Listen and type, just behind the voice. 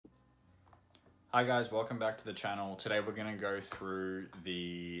Hi guys, welcome back to the channel. Today we're going to go through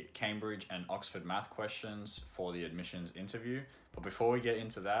the Cambridge and Oxford math questions for the admissions interview. But before we get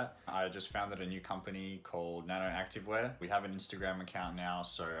into that, I just founded a new company called Nano Activewear. We have an Instagram account now,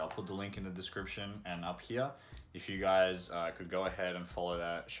 so I'll put the link in the description and up here. If you guys could go ahead and follow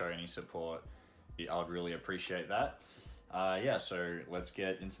that, show any support, I would really appreciate that. Yeah, so let's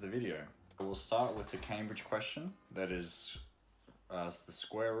get into the video. We'll start with the Cambridge question that is the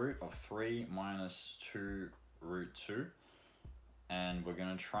square root of 3 minus 2 root 2, and we're going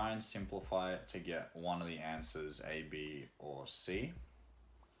to try and simplify it to get one of the answers, A, B, or C.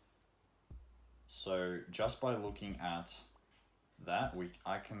 So just by looking at that,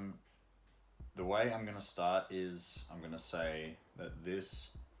 the way I'm going to start is I'm going to say that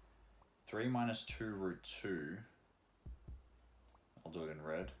this 3 minus 2 root 2, I'll do it in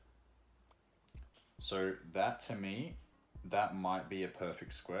red. So that to me, that might be a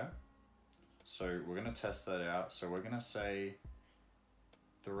perfect square. So we're going to test that out. So we're going to say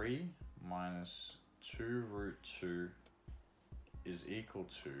 3 minus 2 root 2 is equal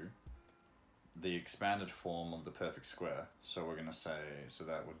to the expanded form of the perfect square. So we're going to say, so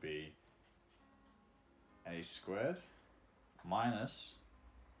that would be a squared minus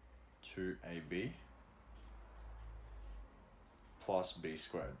 2ab plus b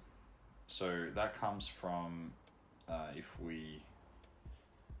squared. So that comes from if we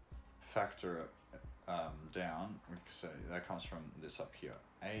factor it down, we can say that comes from this up here,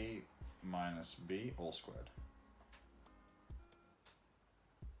 a minus b all squared.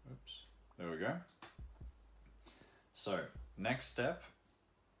 Oops, there we go. So next step,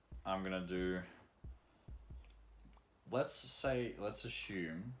 I'm gonna do, let's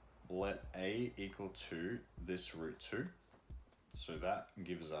assume let a equal to this root 2. So that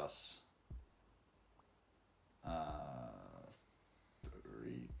gives us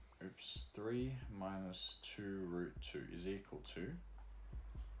 3 minus 2 root 2 is equal to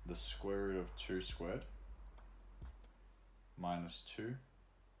the square root of 2 squared minus 2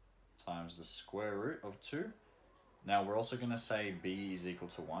 times the square root of 2. Now we're also going to say b is equal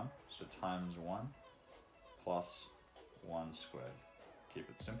to 1, so times 1 plus 1 squared. Keep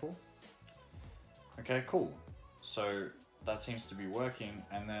it simple. Okay, cool. So that seems to be working,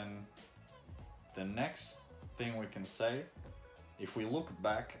 and then the next thing we can say, if we look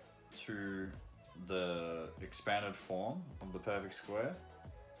back to the expanded form of the perfect square,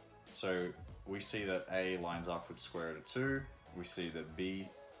 so we see that a lines up with square root of 2, we see that b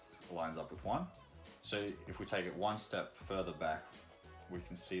lines up with 1. So if we take it one step further back, we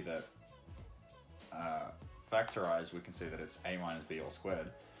can see that factorized, we can see that it's a minus b all squared,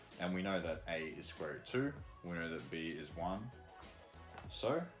 and we know that a is square root 2, we know that b is 1,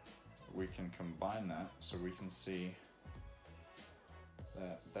 so we can combine that, so we can see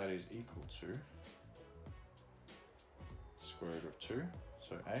that is equal to square root of 2,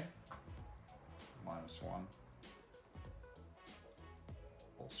 so a minus 1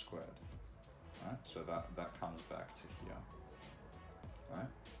 all squared. Right, so that comes back to here,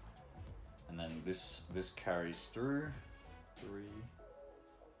 right? And then this carries through 3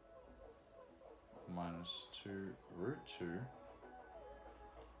 minus 2 root 2.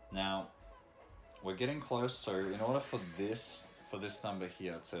 Now we're getting close, so in order for this number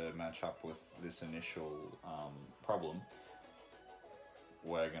here to match up with this initial problem,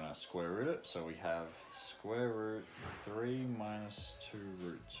 we're gonna square root it. So we have square root 3 minus 2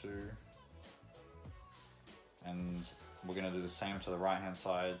 root 2, and we're gonna do the same to the right hand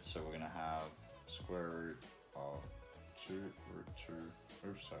side. So we're gonna have square root of 2 root 2,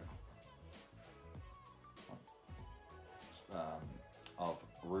 oops, sorry, of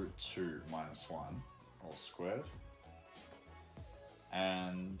root 2 minus 1 all squared,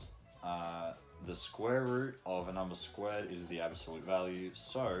 and the square root of a number squared is the absolute value,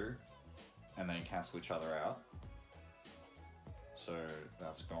 so, and then cancel each other out, so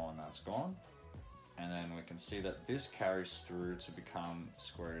that's gone, and then we can see that this carries through to become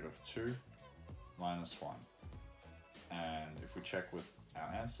square root of 2 minus 1, and if we check with our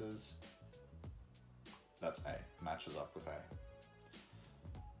answers, that's a, matches up with a.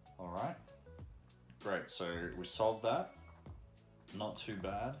 Alright, great, so we solved that, not too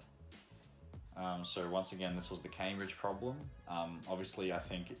bad. So once again, this was the Cambridge problem. Obviously I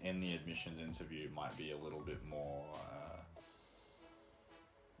think in the admissions interview it might be a little bit more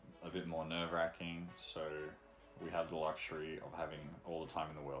nerve-wracking, so we have the luxury of having all the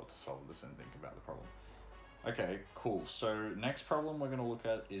time in the world to solve this and think about the problem. Okay, cool, so next problem we're going to look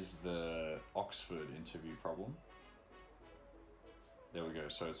at is the Oxford interview problem. There we go,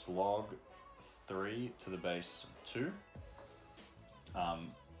 so it's log 3 to the base 2.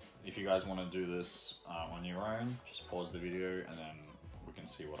 if you guys want to do this on your own, just pause the video and then we can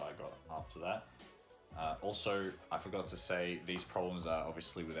see what I got after that. Also, I forgot to say, these problems are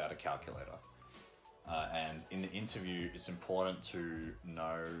obviously without a calculator. And in the interview, it's important to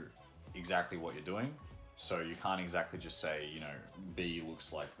know exactly what you're doing. So you can't exactly just say, you know, B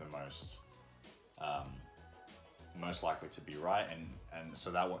looks like the most likely to be right, and so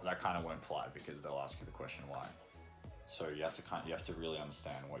that kind of won't fly because they'll ask you the question why. So you have to really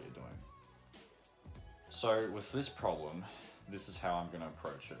understand what you're doing. So with this problem, this is how I'm going to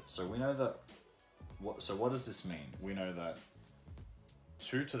approach it. So we know that what does this mean? We know that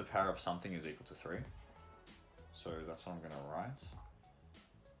 2 to the power of something is equal to 3. So that's what I'm going to write.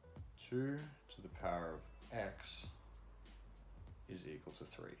 2 to the power of x is equal to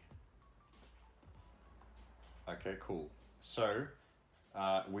 3. Okay, cool. So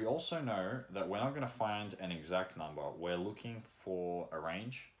we also know that we're not going to find an exact number. We're looking for a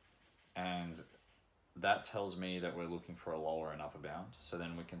range, and that tells me that we're looking for a lower and upper bound. So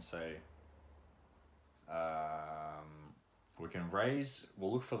then we can say,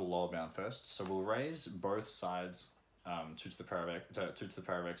 we'll look for the lower bound first. So we'll raise both sides 2 to the power of x, 2 to the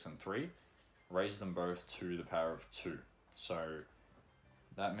power of x and 3, raise them both to the power of 2. So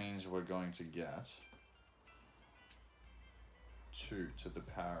that means we're going to get 2 to the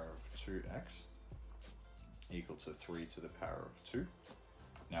power of 2x equal to 3 to the power of 2.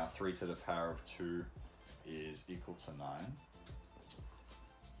 Now 3 to the power of 2 is equal to 9.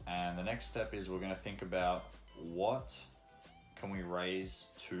 And the next step is we're going to think about what can we raise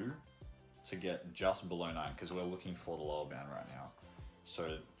to get just below 9, because we're looking for the lower bound right now.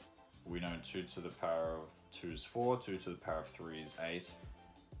 So we know 2 to the power of 2 is 4, 2 to the power of 3 is 8,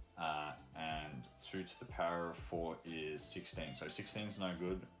 and 2 to the power of 4 is 16. So 16 is no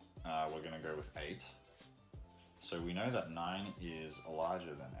good, we're going to go with 8. So we know that 9 is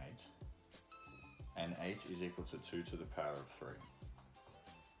larger than 8, and 8 is equal to 2 to the power of 3.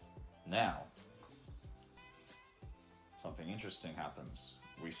 Now, something interesting happens.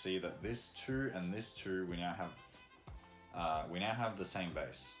 We see that this 2 and this 2, we now have the same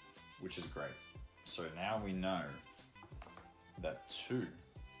base, which is great. So now we know that 2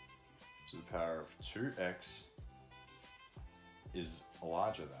 to the power of 2x is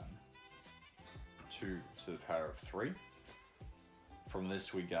larger than 2 to the power of 3. From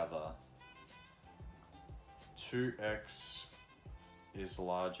this we gather 2x is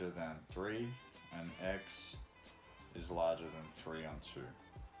larger than 3 and x is larger than 3 on 2,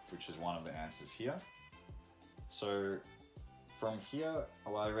 which is one of the answers here. So from here,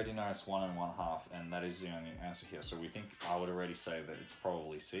 well, I already know it's 1 1/2, and that is the only answer here. So we think I would already say that it's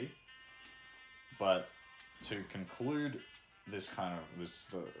probably C. But to conclude this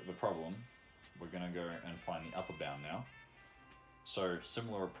the problem, we're going to go and find the upper bound now. So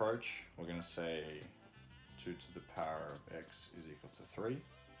similar approach, we're going to say 2 to the power of x is equal to 3,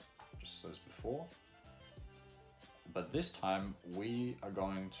 just as before. But this time we are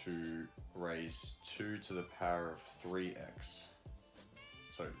going to raise 2 to the power of 3x.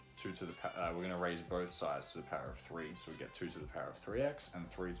 So we're going to raise both sides to the power of 3. So we get 2 to the power of 3x and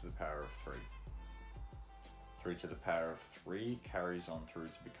 3 to the power of 3. 3 to the power of 3 carries on through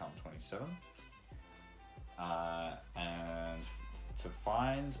to become 27. And to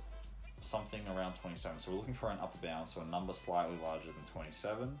find something around 27, so we're looking for an upper bound, so a number slightly larger than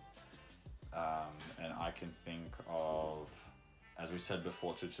 27. And I can think of, as we said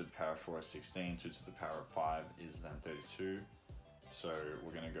before, 2 to the power of 4 is 16, 2 to the power of 5 is then 32. So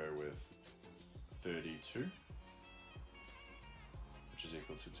we're going to go with 32, which is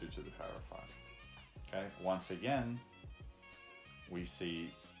equal to 2 to the power of 5. Okay, once again, we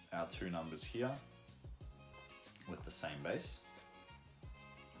see our two numbers here with the same base.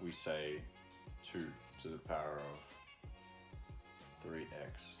 We say 2 to the power of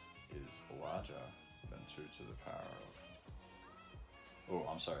 3x is larger than 2 to the power of... Oh,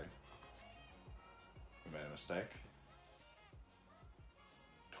 I'm sorry. We made a mistake.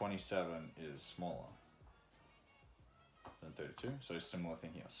 27 is smaller than 32. So similar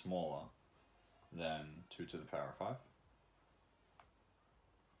thing here, smaller than 2 to the power of 5.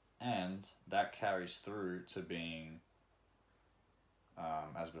 And that carries through to being,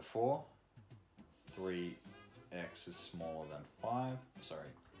 as before, 3x is smaller than 5.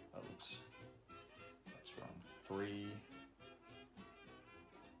 Sorry, that's wrong.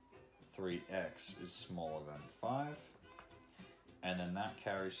 3x is smaller than 5. And then that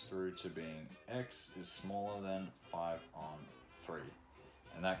carries through to being x is smaller than 5 on 3.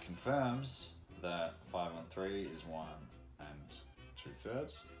 And that confirms that 5 on 3 is 1 and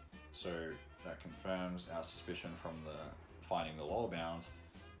 2/3. So that confirms our suspicion from finding the lower bound,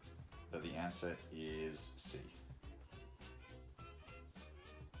 answer is C.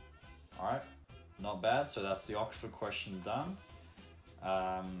 All right, not bad. So that's the Oxford question done.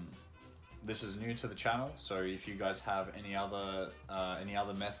 This is new to the channel, so if you guys have any other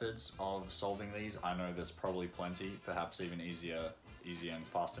methods of solving these, I know there's probably plenty, perhaps even easier and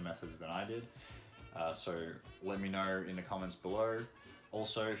faster methods than I did. So let me know in the comments below.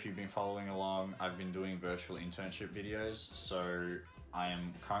 Also, if you've been following along, I've been doing virtual internship videos, so I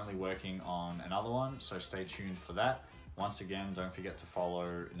am currently working on another one, so stay tuned for that. Once again, don't forget to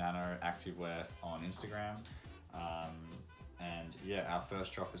follow Nano Activewear on Instagram. And yeah, our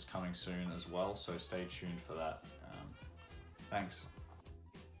first drop is coming soon as well, so stay tuned for that. Thanks.